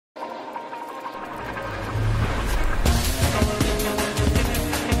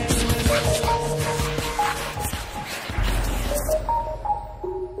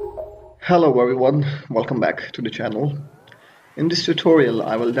Hello everyone, welcome back to the channel. In this tutorial,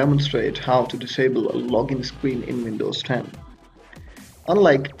 I will demonstrate how to disable a login screen in Windows 10.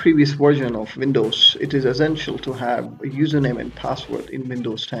 Unlike previous version of Windows, it is essential to have a username and password in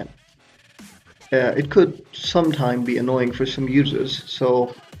Windows 10. It could sometimes be annoying for some users,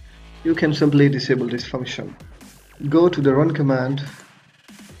 so you can simply disable this function. Go to the run command,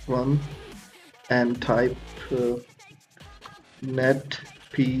 run, and type netplwiz.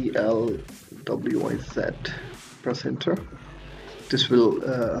 Press enter. This will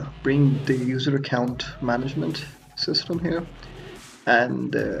bring the user account management system here,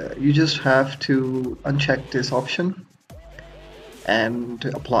 and you just have to uncheck this option and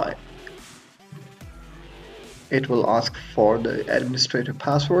apply. It will ask for the administrator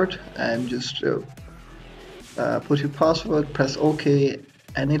password, and just put your password, press OK,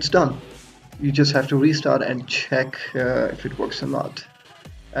 and it's done. You just have to restart and check if it works or not,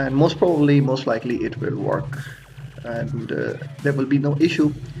 and most likely it will work, and there will be no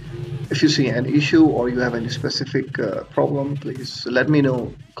issue. If you see an issue or you have any specific problem, please let me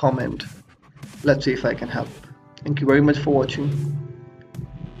know, comment. Let's see if I can help. Thank you very much for watching.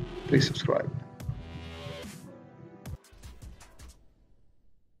 Please subscribe.